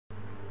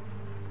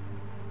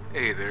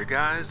Hey there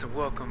guys, and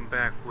welcome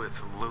back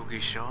with Logie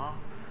Shaw.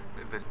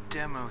 We have a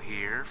demo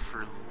here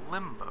for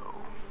Limbo.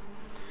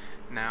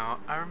 Now,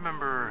 I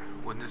remember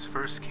when this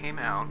first came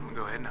out, I'm gonna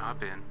go ahead and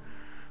hop in.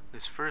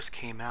 This first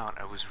came out,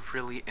 I was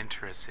really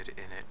interested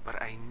in it, but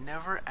I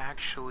never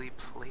actually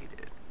played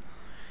it.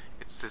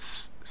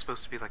 It's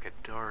supposed to be like a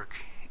dark,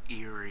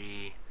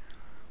 eerie,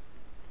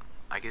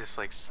 I guess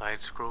like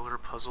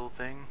side-scroller puzzle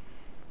thing.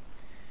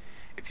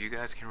 If you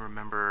guys can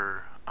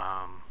remember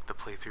the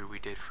playthrough we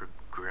did for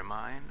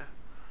Grimind,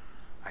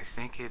 I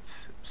think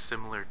it's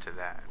similar to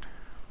that.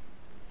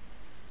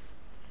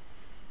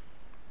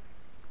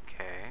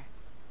 Okay.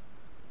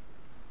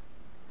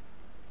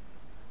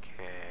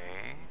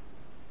 Okay.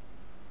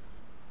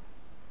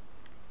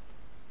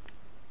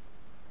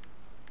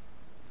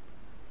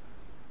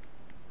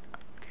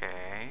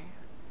 Okay.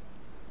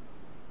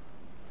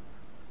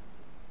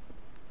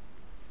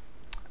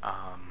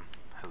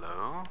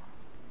 Hello?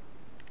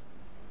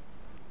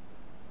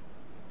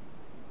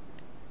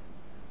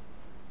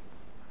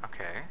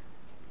 Okay.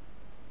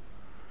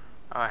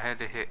 Oh, I had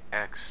to hit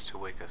X to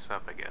wake us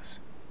up, I guess.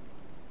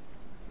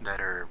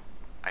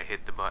 I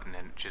hit the button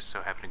and it just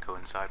so happened to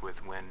coincide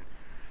with when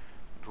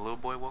the little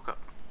boy woke up.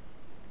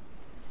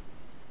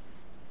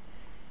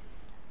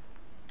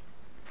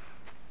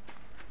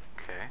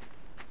 Okay.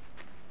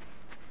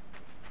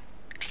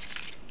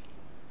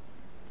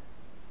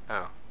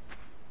 Oh.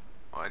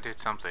 Well, I did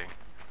something.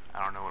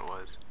 I don't know what it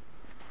was.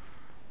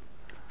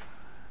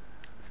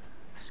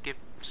 Skip,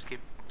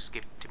 skip,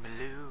 skip to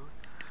Maloo.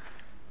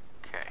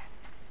 Okay.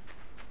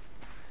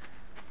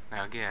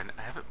 Now again,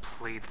 I haven't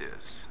played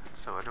this,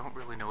 so I don't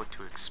really know what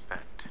to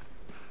expect.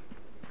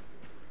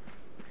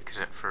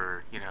 Except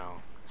for, you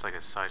know, it's like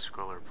a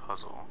side-scroller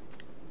puzzle.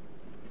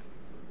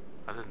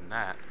 Other than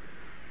that,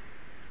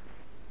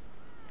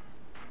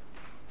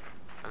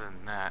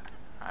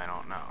 I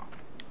don't know.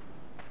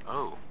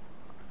 Oh,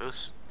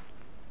 those...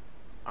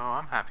 Oh,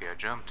 I'm happy I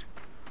jumped.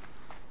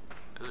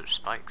 Those are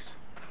spikes.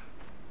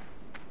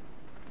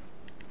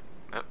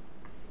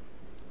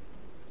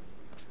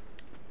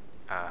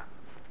 Oh.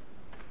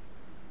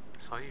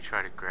 Saw you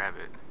try to grab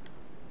it.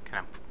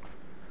 Can I...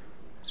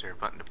 Is there a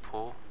button to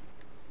pull?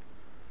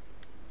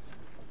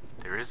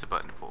 There is a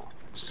button to pull.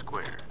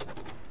 Square.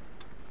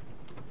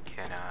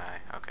 Can I...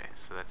 Okay,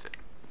 so that's it.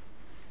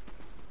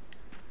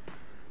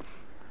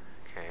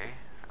 Okay.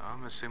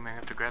 I'm assuming I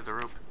have to grab the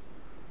rope.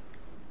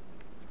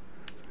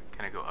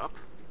 Can I go up?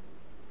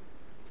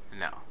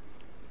 No.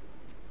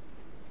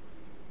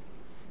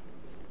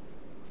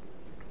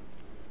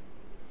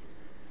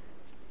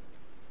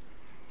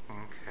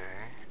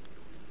 Okay.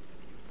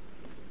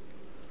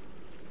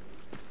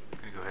 I'm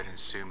gonna go ahead and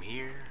assume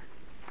here.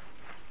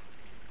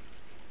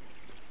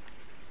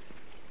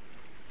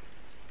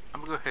 I'm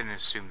gonna go ahead and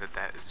assume that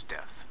that is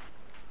death.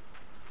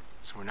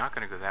 So we're not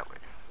gonna go that way.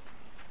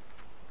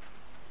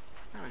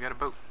 Oh, we got a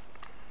boat.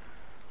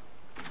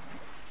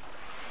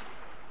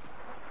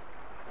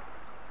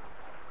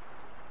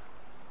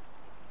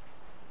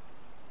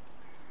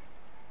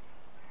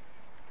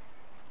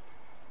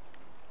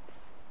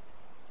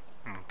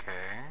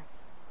 Okay.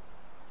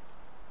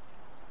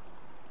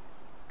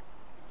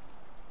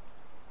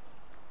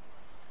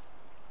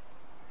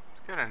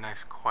 It's got a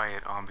nice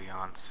quiet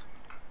ambiance.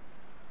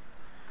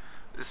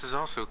 This is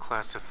also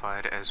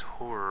classified as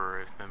horror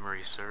if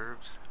memory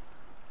serves.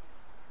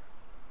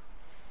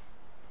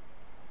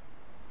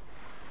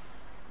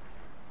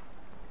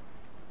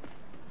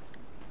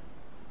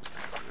 There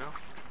we go.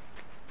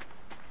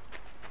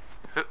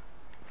 Hup.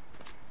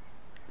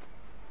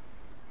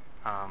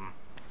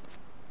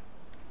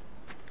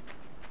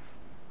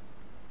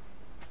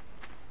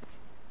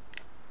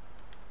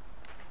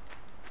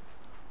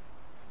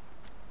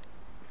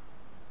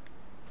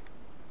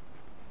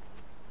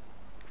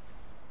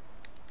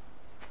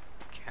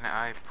 Can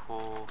I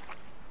pull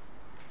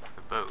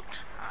the boat?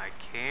 I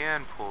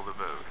can pull the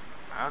boat.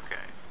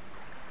 Okay.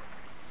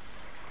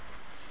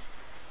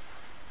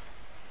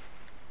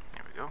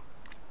 There we go.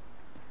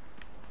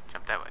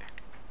 Jump that way.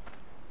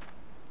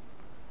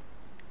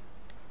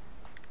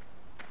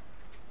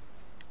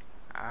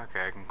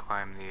 Okay, I can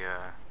climb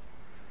the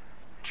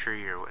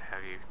tree or what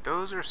have you.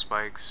 Those are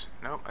spikes.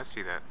 Nope, I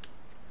see that.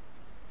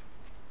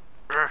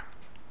 Urgh.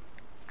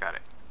 Got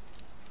it.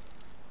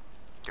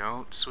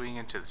 Don't swing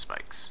into the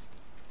spikes.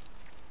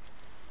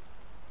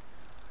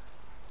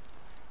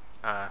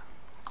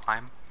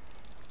 Climb?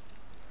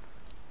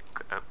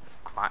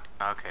 Climb?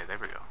 Okay, there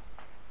we go.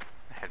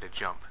 I had to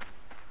jump.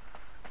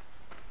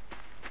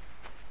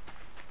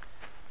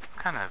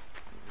 What kind of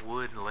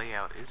wood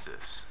layout is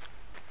this?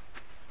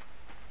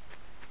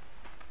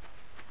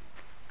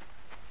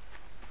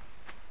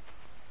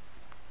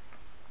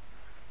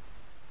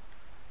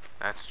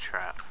 That's a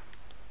trap.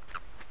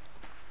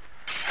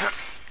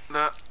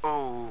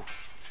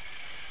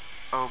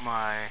 Oh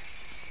my.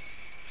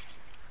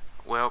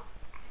 Well,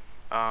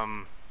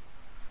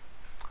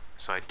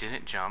 so I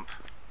didn't jump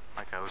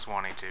like I was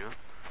wanting to.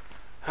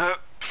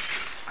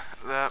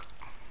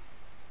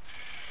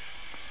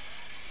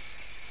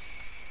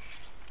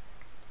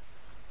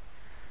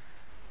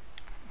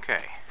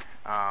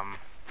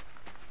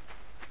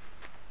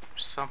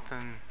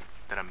 something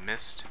that I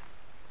missed?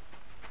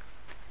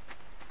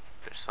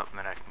 There's something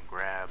that I can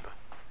grab.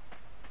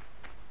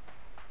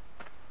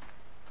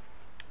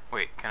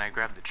 Wait, can I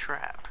grab the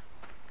trap?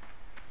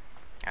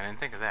 I didn't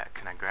think of that.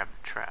 Can I grab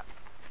the trap?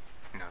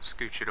 You know,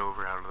 scooch it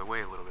over out of the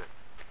way a little bit.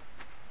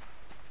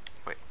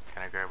 Wait,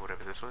 can I grab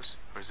whatever this was?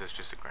 Or is this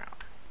just the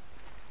ground?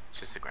 It's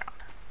just the ground.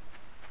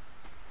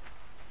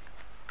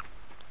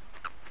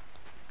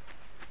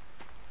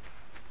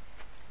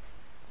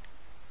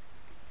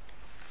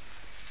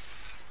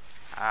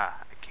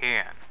 Ah, I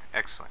can.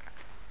 Excellent.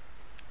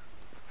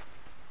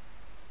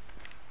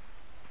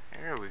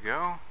 There we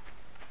go.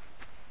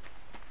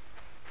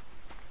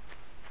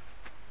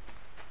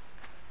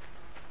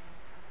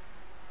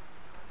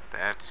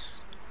 That's...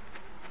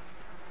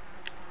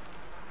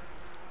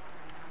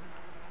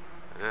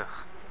 Ugh.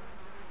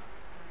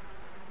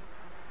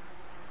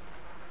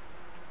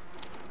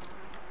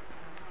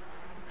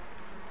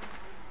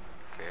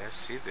 Okay, I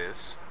see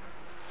this.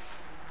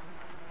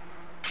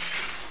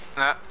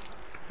 Ah,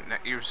 no,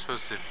 you were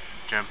supposed to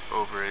jump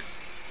over it.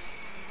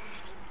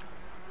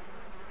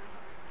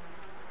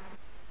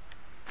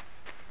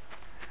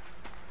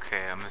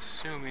 Okay, I'm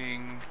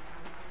assuming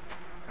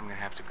I'm gonna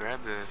have to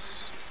grab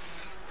this,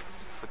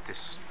 put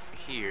this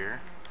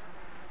here,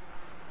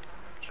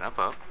 jump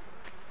up,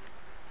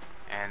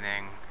 and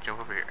then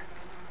jump over here.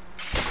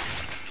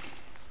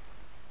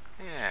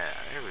 Yeah,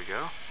 there we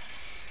go.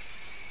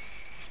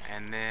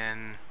 And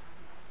then,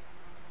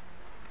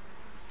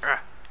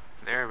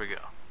 there we go.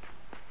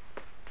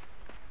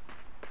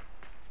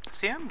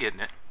 See, I'm getting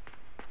it.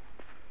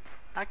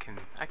 I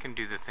can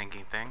do the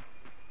thinking thing.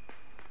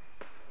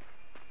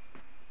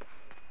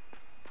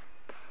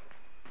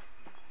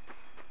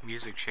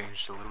 Music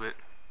changed a little bit.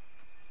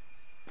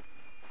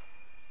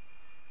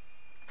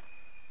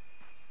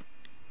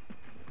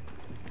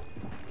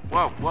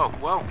 Whoa, whoa,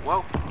 whoa,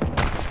 whoa.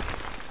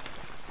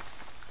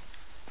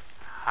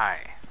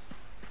 Hi.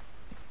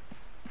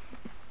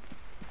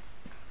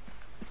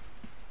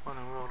 What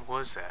in the world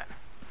was that?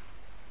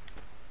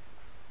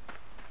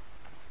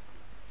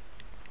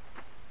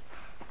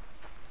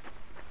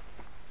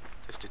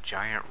 Just a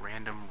giant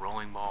random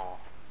rolling ball.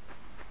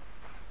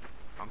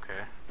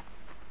 Okay.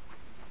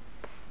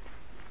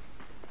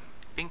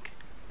 Bink.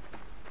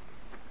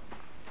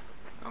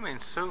 I mean,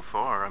 so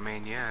far, I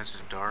mean, yeah, it's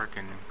dark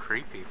and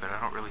creepy, but I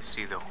don't really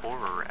see the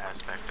horror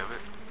aspect of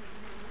it.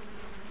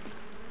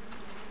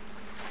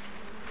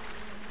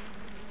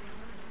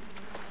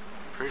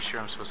 Pretty sure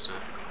I'm supposed to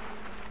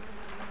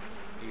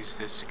use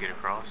this to get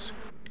across.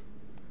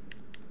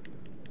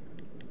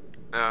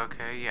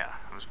 Okay, yeah,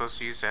 I'm supposed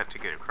to use that to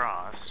get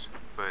across,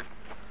 but...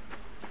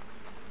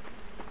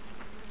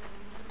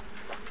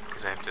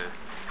 because I have to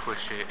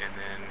push it and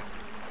then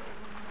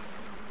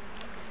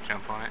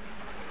jump on it.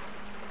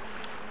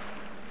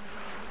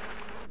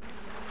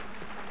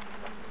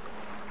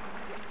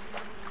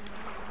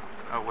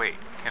 Oh wait,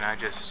 can I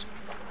just...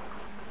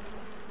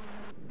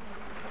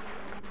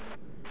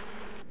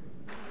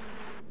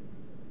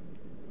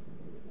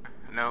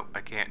 Nope,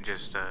 I can't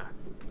just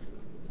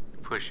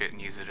push it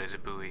and use it as a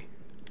buoy.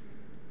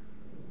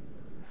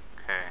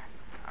 Okay.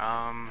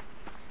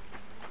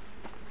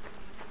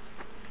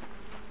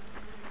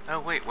 Oh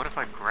wait, what if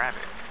I grab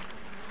it?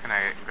 Can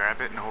I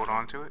grab it and hold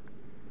on to it?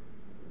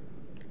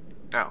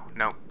 No,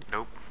 nope,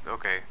 nope,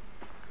 okay.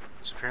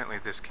 So apparently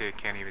this kid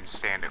can't even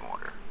stand in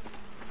water.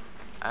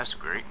 That's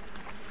great.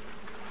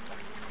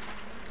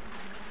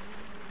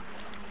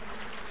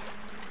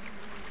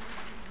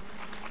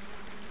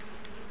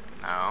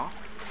 No.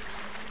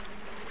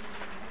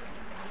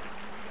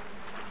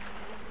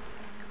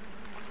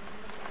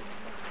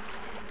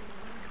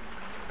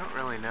 I don't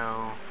really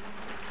know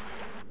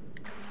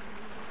what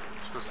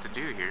I'm supposed to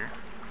do here.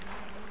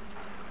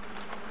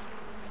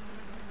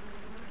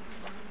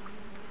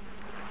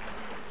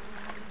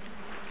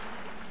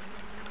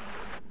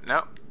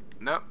 Nope,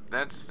 nope,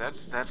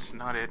 that's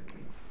not it.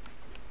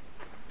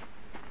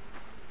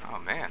 Oh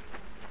man.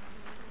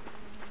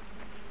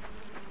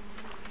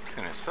 It's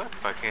gonna suck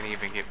if I can't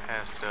even get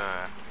past this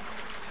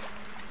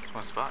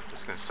one spot.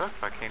 It's gonna suck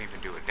if I can't even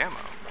do a demo.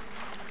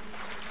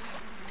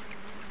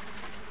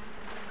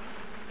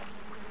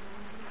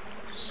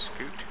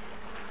 Scoot.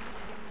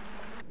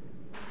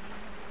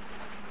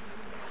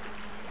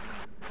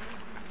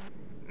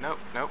 Nope,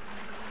 nope.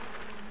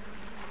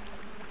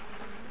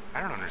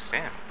 I don't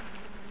understand.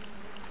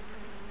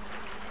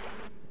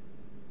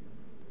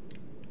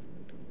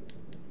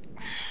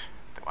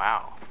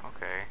 Wow,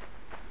 okay.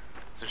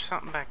 Is there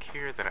something back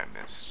here that I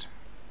missed?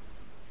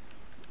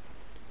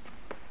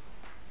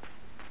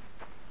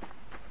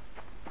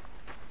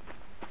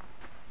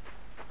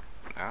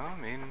 No, I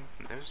mean,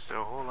 there's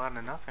a whole lot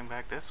of nothing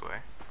back this way.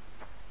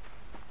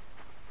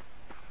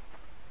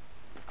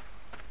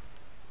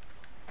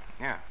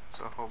 Yeah,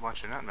 there's a whole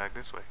bunch of nothing back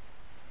this way.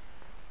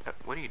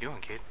 What are you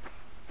doing, kid?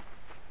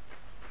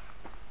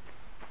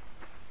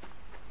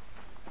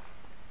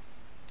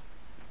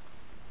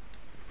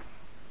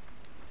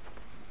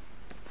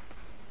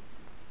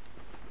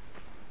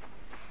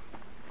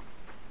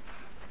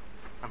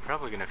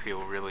 probably gonna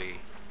feel really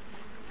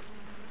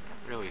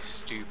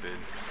stupid.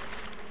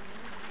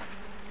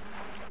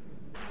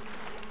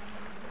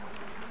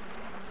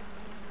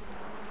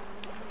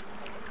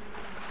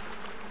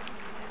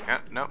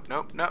 Nope.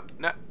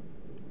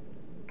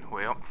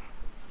 Well,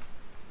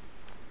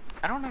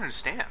 I don't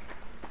understand.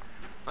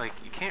 Like,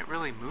 you can't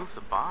really move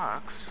the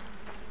box.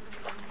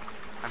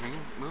 I mean,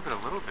 move it a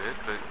little bit,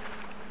 but...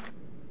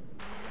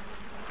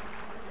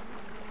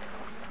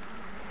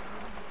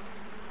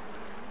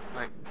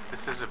 like,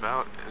 this is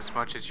about as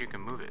much as you can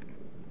move it.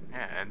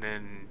 Yeah, and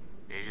then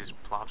it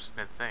just plops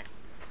in a thing.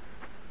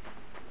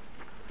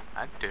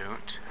 I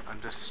don't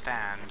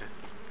understand.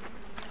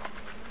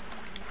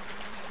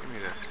 Give me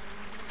this.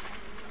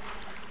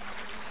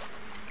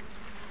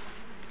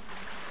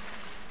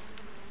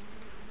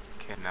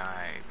 Can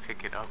I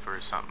pick it up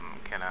or something?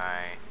 Can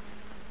I...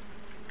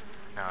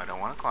 no, I don't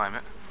want to climb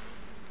it.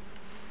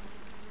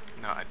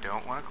 No, I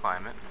don't want to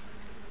climb it.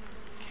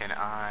 Can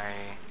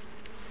I...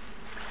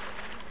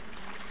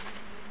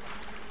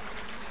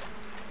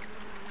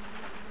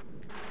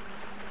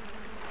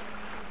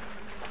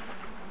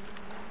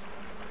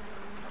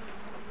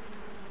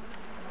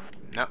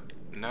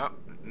 no.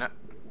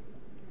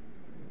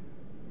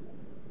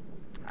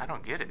 I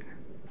don't get it.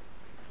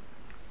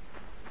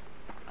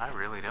 I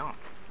really don't.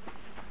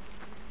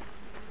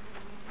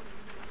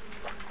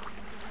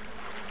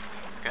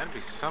 There's gotta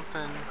be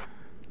something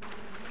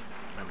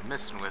I'm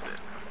missing with it.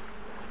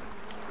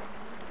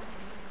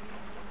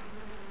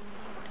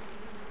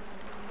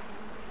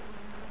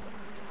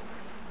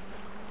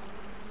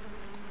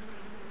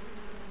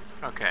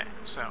 Okay,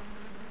 so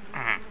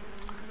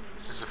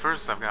this is the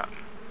first I've gotten.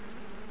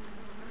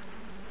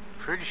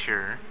 Pretty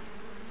sure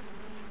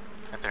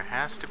that there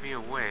has to be a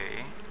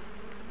way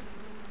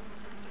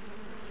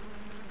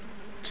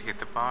to get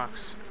the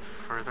box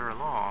further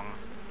along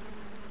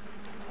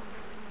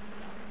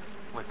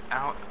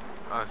without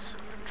us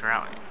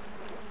drowning.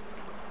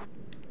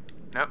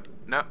 Nope,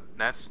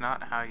 that's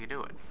not how you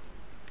do it.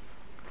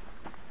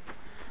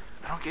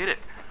 I don't get it.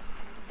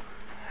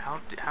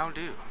 How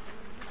do?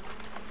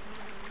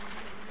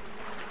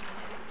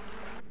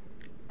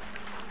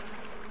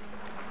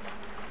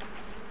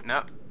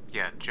 Nope.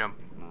 Yeah, jump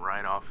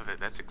right off of it.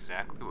 That's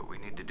exactly what we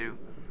need to do.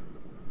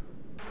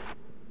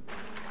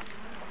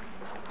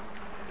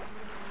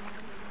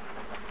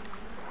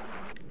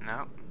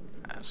 Nope,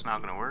 that's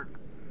not gonna work.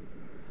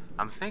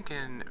 I'm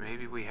thinking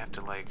maybe we have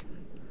to, like,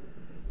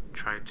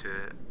 try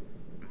to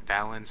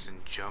balance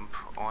and jump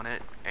on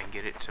it and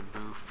get it to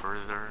move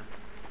further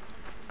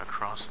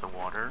across the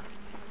water.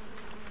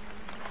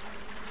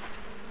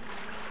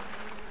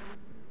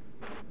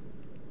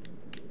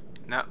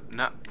 No.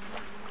 No.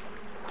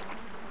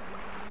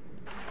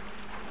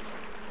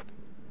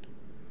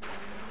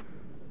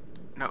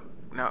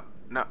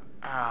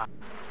 Ah.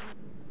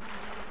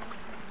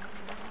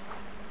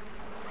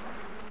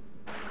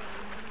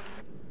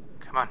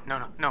 Come on,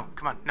 no,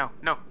 come on, no.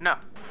 No.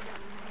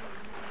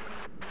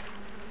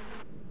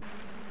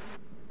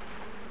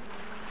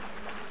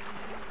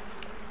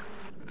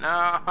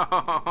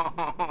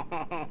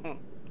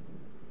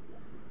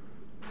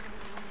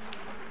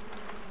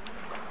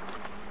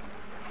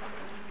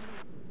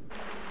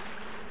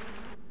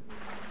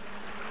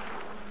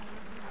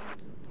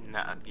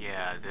 Nah,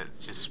 yeah,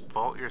 just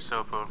vault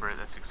yourself over it.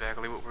 That's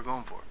exactly what we're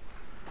going for.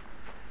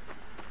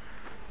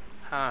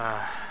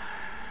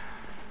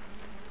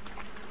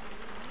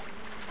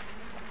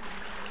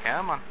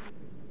 Come on.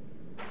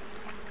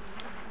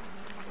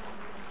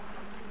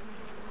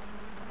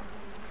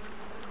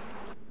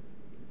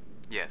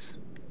 Yes.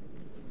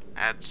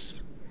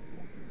 That's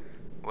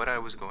what I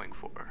was going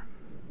for.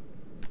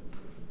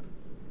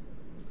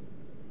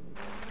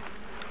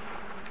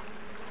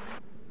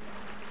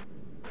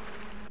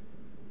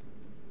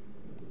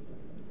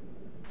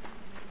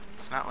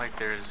 It's not like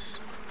there's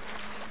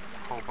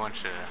a whole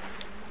bunch of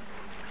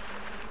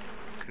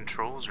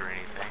controls or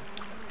anything.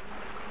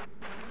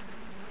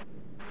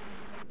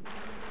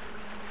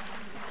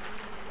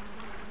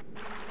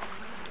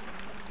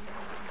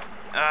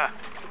 Ah!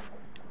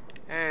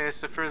 Hey,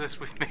 it's the furthest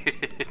we've made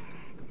it.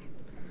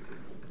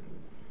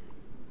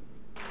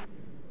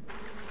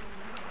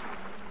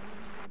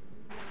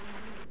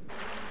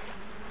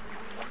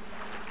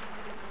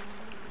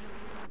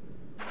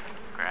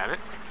 Grab it.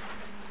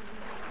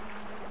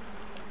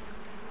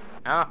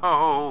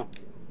 No!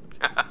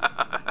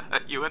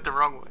 You went the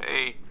wrong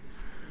way.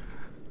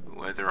 You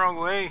went the wrong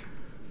way.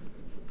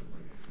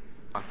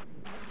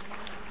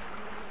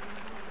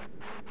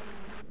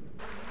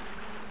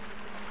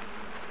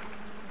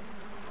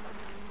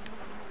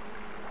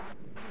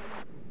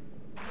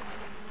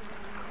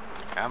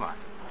 Come on.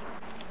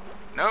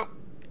 Nope.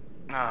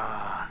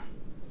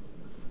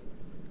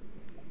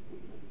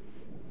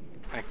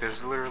 Like,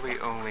 there's literally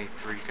only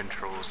 3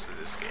 controls to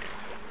this game.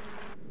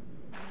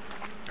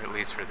 Or at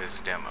least for this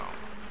demo.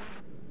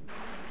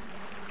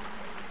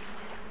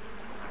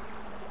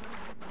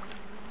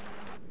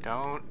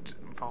 Don't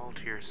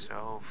vault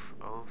yourself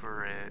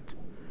over it.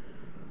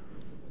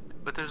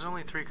 But there's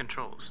only 3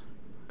 controls.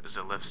 There's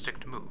a left stick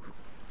to move.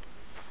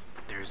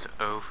 there's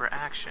O for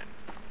action,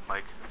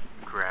 like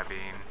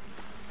grabbing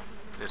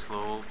this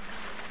little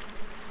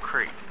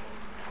crate,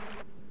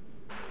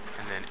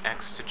 and then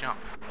X to jump.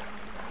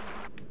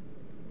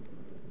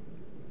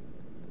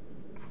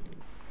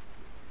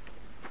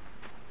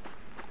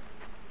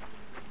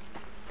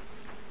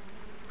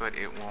 But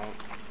it won't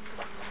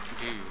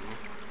do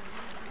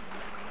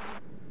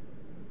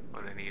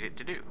what I need it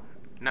to do.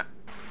 No,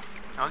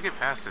 I'll get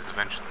past this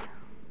eventually.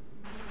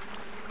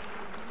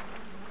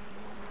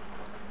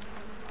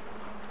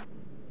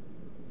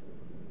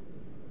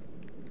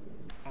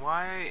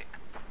 Why?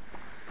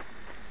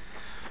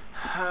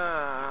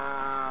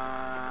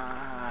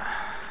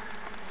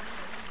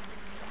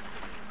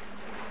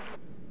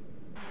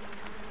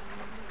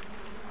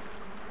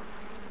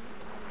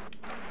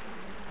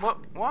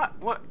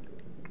 What?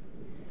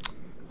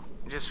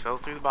 Just fell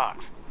through the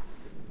box.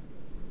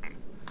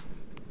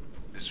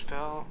 Just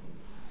fell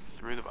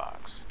through the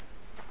box.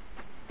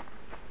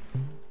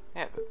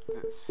 Yeah,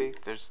 but see,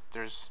 there's.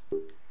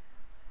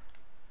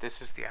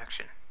 This is the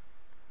action.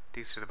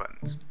 These are the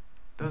buttons.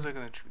 Those are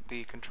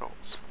the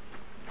controls.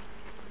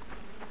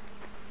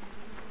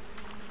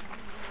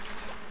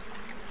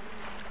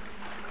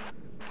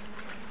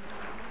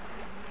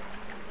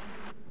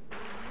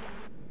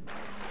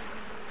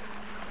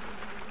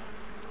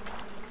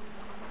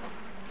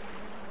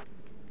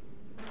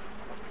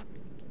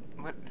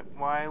 What?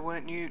 Why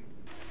wouldn't you?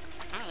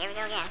 Oh, here we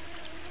go again.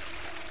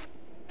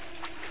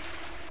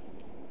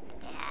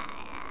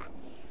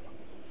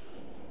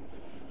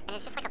 And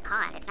it's just like a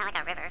pond. It's not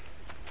like a river.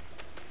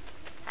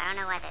 So I don't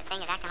know why the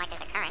thing is acting like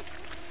there's a current.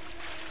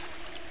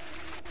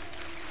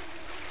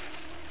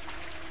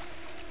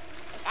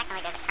 So it's acting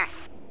like there's a current.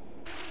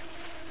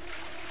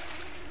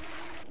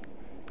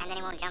 And then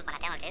he won't jump when I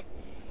tell him to.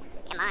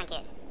 Come on,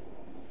 kid.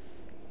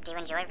 Do you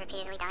enjoy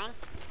repeatedly dying?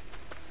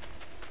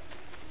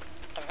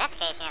 Because if that's the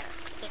case, you know,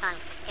 keep on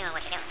doing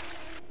what you're doing.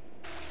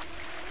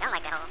 I don't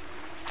like the whole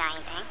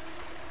dying thing.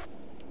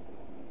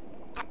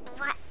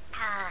 What?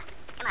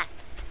 Come on.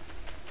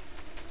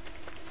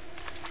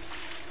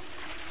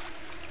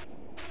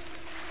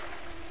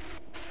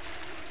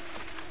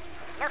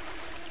 Nope.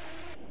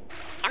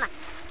 Come on.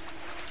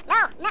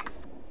 No!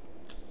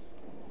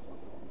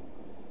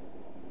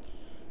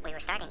 We were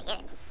starting to get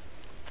it.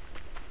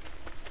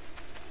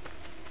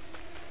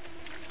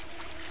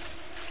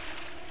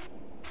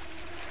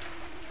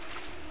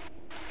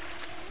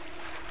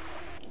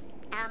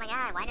 Oh my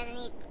god, why doesn't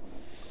he...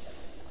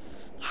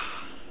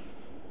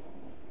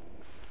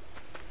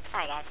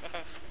 Sorry guys, this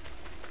is...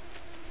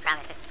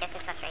 Promise, this is just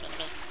as frustrating to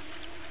me.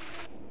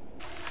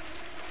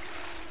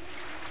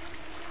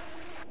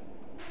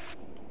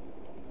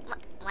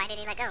 Why did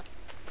he let go?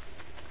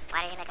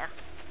 Why did he let go?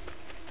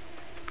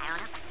 I don't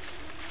know.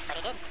 But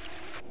he did.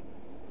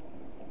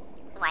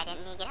 Why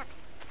didn't he get up?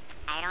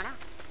 I don't know.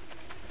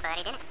 But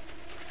he didn't.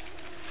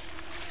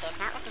 Kid's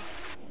not listening.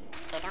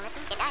 Kid don't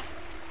listen, kid dies.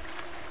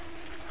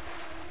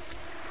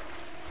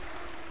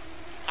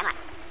 Come on.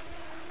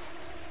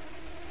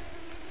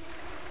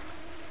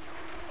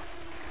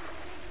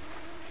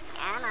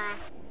 Come on.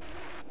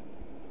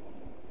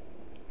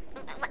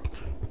 What?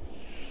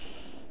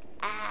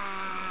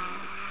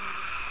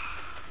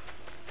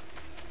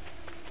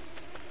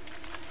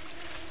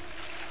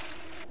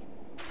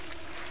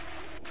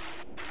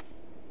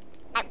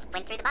 I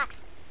went through the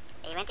box.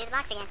 You went through the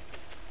box again.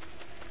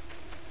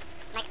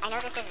 Like, I know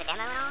this is the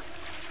demo and all.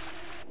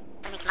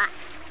 But I mean, come on.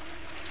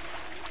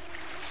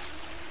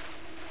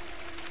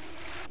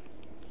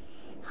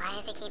 Why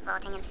does he keep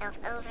vaulting himself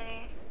over?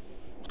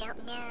 I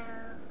don't know.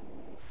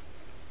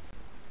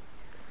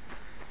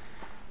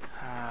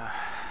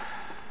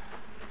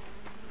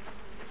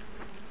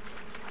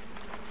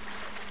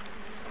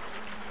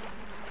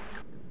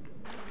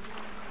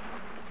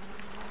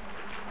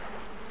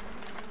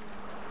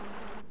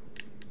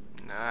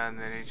 And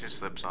then he just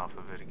slips off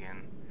of it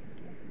again.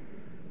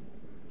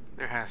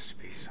 There has to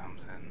be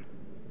something.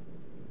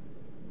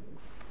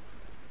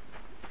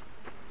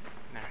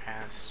 There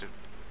has to...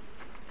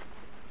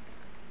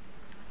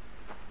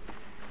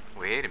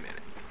 Wait a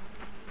minute.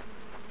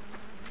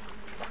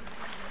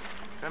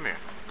 Come here.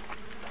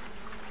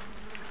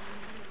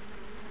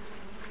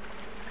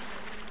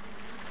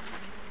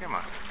 Come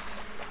on.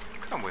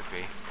 Come with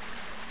me.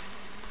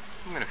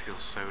 I'm gonna feel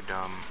so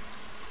dumb.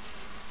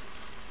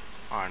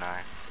 Aren't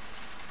I?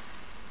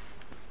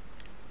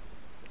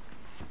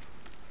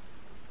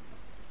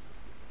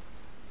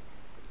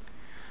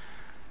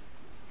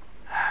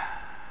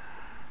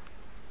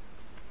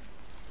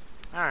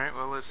 Alright,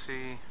 well, let's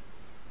see.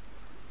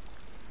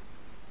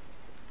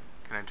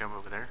 Can I jump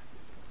over there?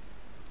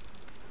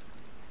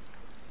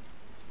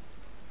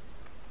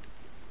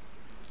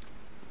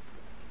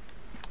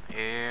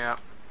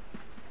 Yep.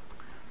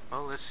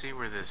 Well, let's see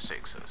where this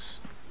takes us.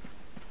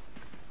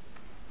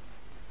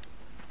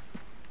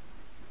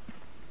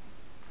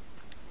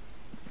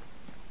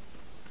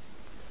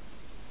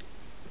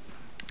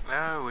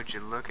 Oh, would you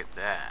look at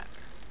that?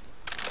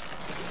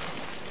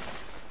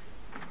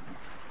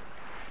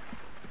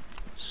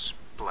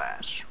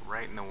 Splash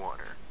right in the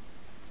water.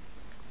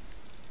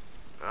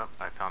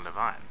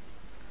 fine.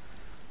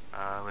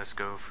 Let's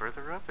go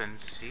further up and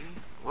see.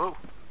 Whoa!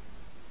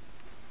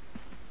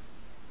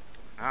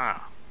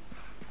 Ah.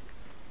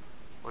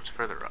 What's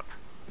further up?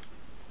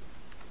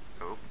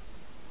 Oh.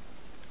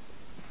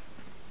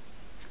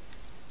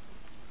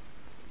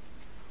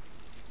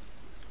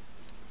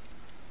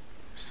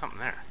 There's something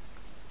there.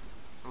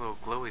 A little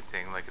glowy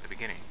thing like at the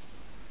beginning.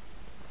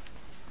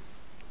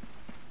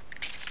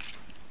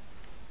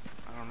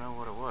 I don't know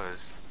what it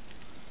was,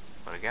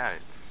 but I got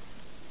it.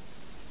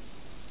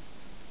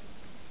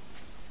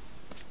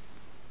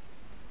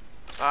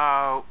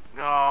 Oh,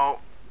 no.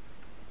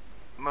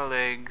 My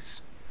legs.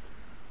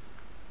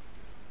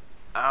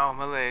 Oh,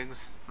 my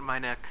legs. My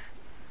neck.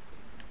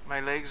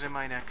 My legs and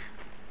my neck.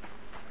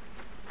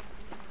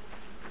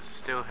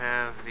 Still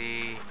have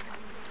the...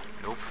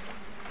 Nope.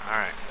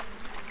 Alright.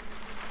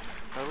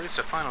 Well, at least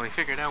I finally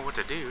figured out what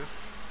to do.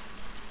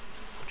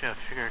 Which I'll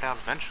figure it out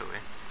eventually.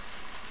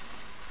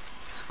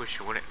 Just wish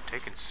it wouldn't have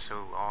taken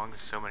so long.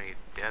 So many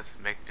deaths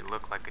make me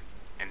look like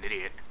an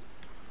idiot.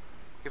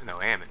 Even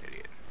though I am an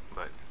idiot.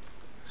 But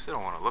I still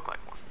don't want to look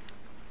like one.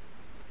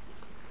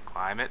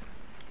 Climb it.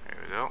 There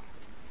we go.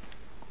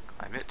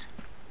 Climb it.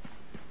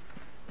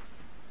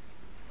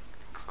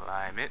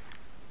 Climb it.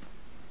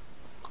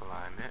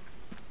 Climb it.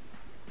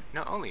 You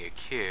know, only a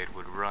kid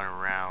would run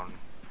around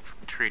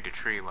tree to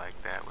tree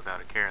like that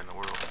without a care in the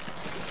world.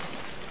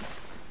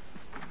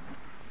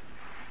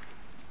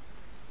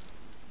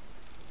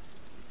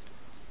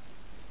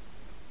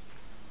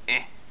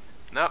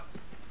 Nope.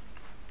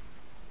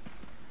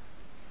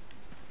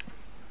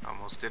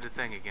 Almost did a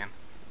thing again.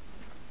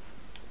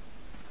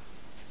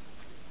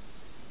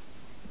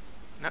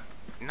 Nope,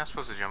 you're not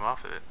supposed to jump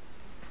off of it.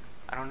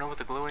 I don't know what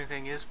the glowing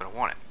thing is, but I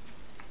want it.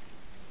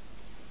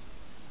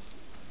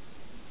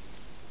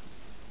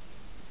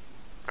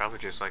 Probably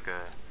just like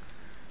a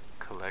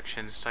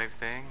collections type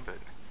thing, but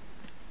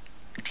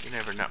you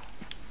never know.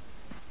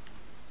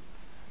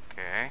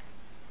 Okay.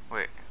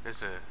 Wait,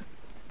 there's a...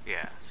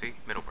 Yeah, see?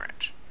 Middle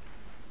branch.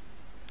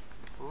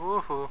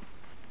 Woohoo.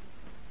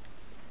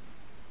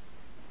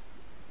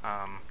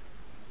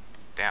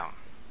 Down.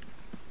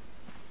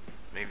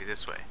 Maybe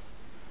this way.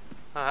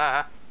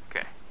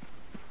 Okay.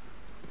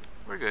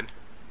 We're good.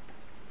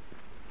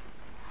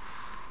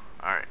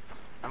 Alright.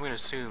 I'm gonna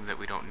assume that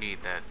we don't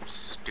need that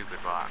stupid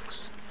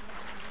box.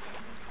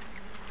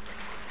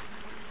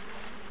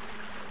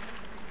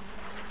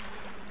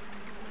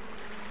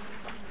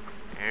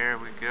 There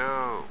we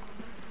go.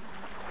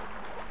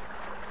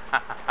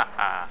 Ha ha ha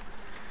ha.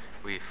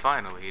 We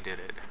finally did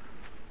it.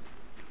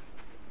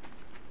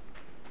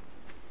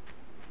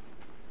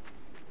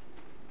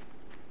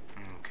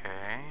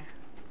 Okay.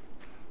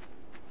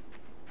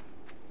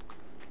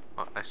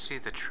 Well, I see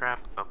the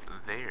trap up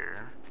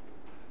there.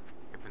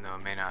 Even though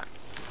it may not...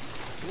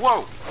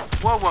 Whoa!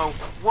 Whoa, whoa,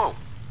 whoa!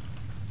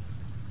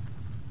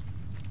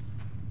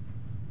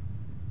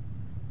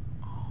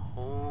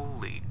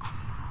 Holy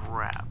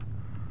crap.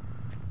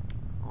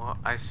 Well,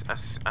 I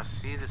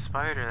see the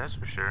spider, that's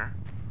for sure.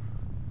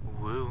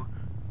 Woo.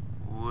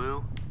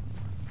 Woo.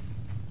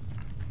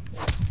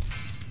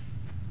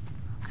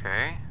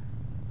 Okay.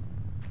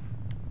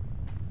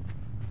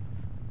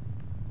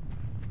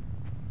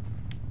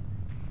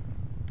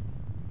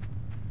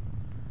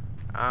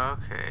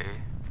 Okay.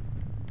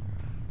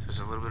 So there's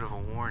a little bit of a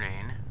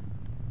warning.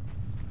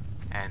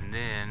 And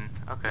then...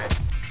 Okay.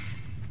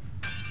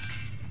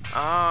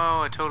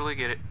 Oh, I totally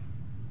get it.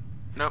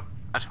 Nope.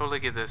 I totally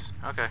get this.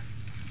 Okay.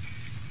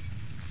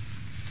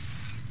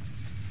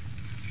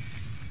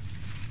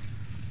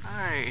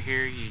 Alright,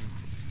 here, you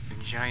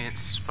giant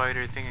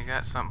spider thing. I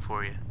got something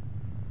for you.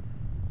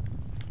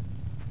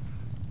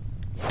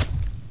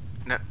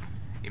 Nope.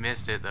 You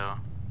missed it, though.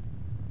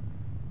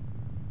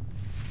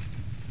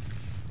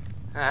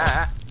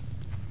 Ah!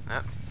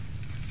 Nope.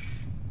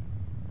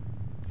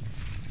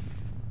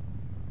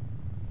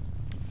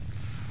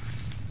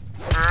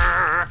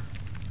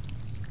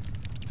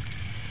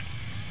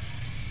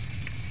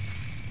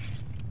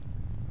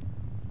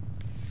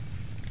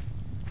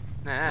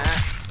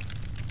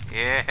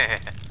 Yeah.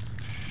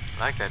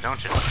 Like that,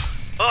 don't you?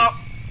 Oh!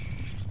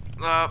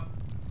 Oh! Oh,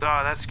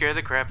 that scared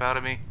the crap out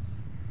of me.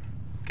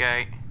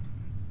 Okay.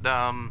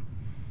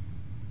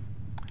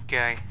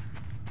 Okay.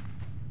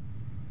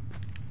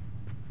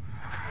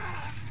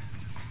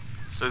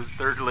 So the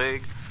third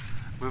leg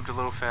moved a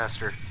little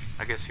faster.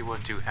 I guess he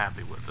wasn't too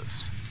happy with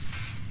us.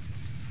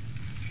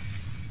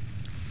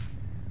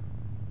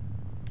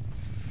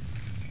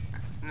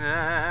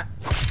 Nah.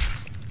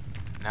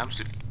 Now I'm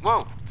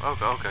whoa!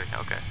 Okay, okay,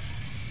 okay.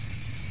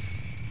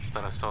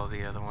 Thought I saw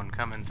the other one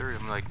coming through.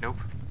 I'm like, nope.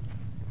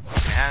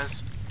 It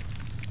has.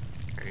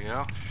 There you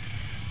go.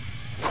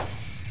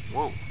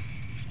 Whoa.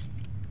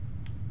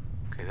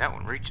 Okay, that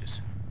one reaches.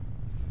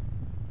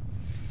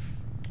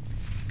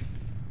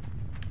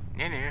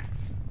 Yeah.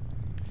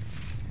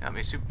 Got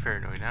me super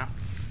paranoid now.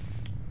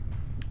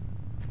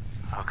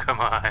 Oh, come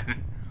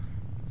on.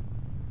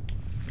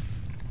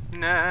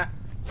 Nah.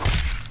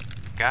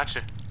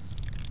 Gotcha.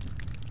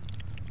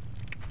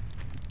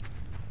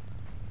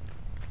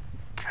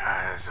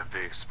 God, That's a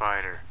big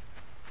spider.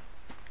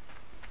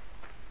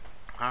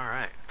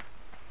 Alright.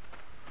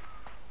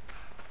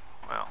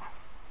 Well,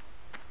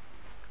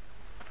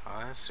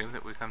 I assume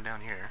that we come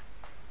down here.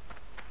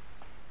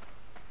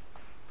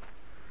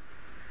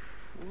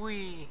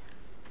 Whee!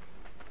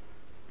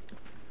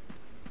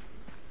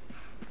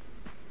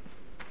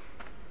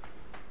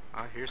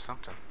 I hear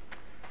something.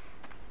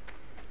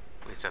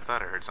 At least I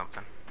thought I heard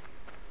something.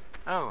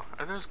 Oh,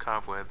 are those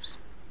cobwebs?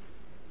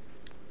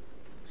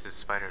 Is it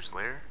Spider's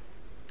lair?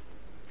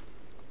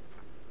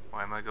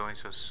 Why am I going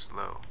so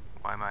slow?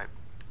 Why am I...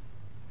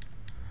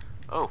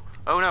 Oh!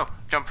 Oh no!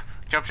 Jump!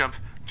 Jump, jump!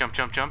 Jump,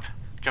 jump, jump!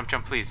 Jump,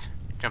 jump, please!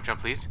 Jump, jump,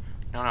 please!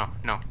 No, no,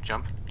 no!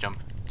 Jump, jump,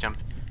 jump,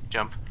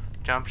 jump,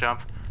 jump,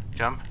 jump,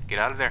 jump! Get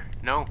out of there!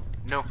 No!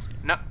 No!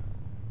 No!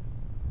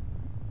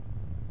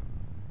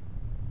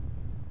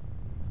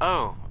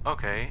 Oh,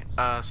 okay.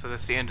 So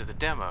that's the end of the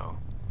demo.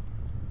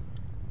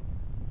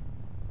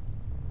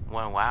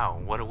 Well,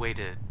 wow, what a way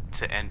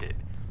to end it.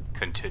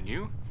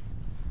 Continue,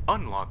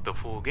 unlock the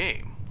full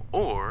game,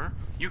 or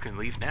you can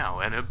leave now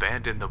and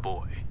abandon the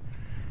boy.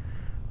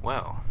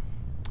 Well,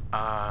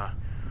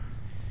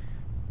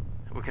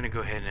 we're gonna go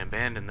ahead and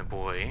abandon the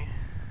boy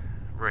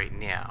right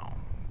now,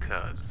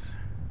 cause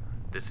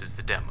this is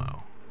the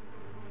demo.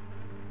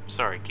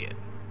 Sorry, kid.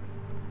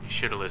 You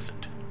should have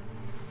listened.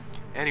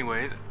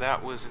 Anyways,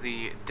 that was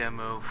the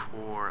demo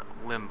for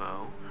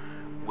Limbo,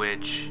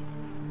 which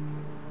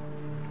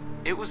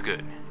it was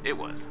good. It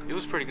was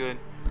pretty good.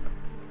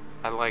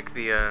 I like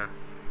the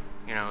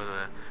you know,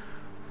 the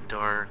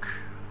dark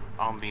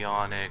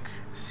ambionic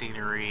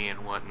scenery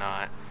and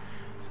whatnot.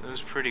 So it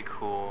was pretty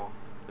cool.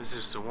 This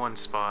is the one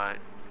spot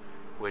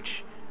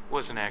which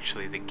wasn't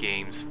actually the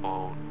game's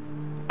fault.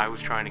 I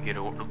was trying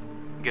to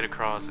get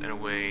across in a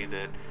way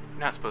that you're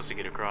not supposed to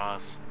get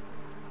across.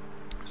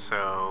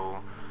 So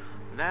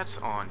that's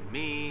on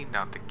me,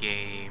 not the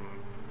game.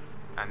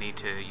 I need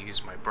to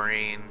use my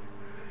brain.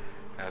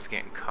 I was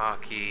getting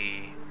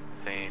cocky,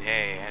 saying,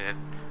 hey,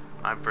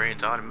 my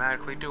brain's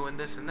automatically doing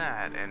this and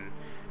that, and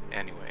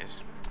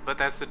anyways. But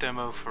that's the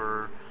demo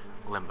for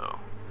Limbo.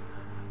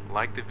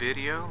 Like the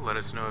video, let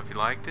us know if you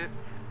liked it.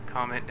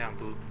 Comment down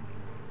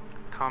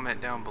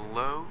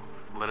below.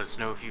 Let us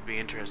know if you'd be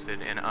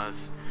interested in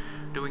us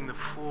doing the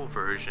full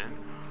version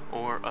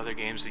or other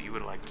games that you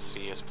would like to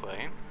see us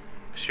play.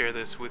 Share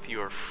this with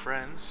your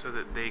friends so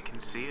that they can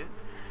see it.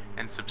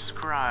 And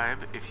subscribe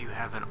if you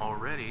haven't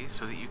already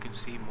so that you can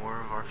see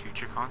more of our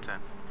future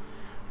content.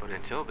 But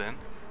until then,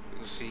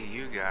 we'll see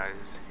you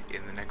guys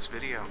in the next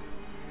video.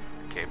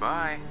 Okay,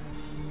 bye!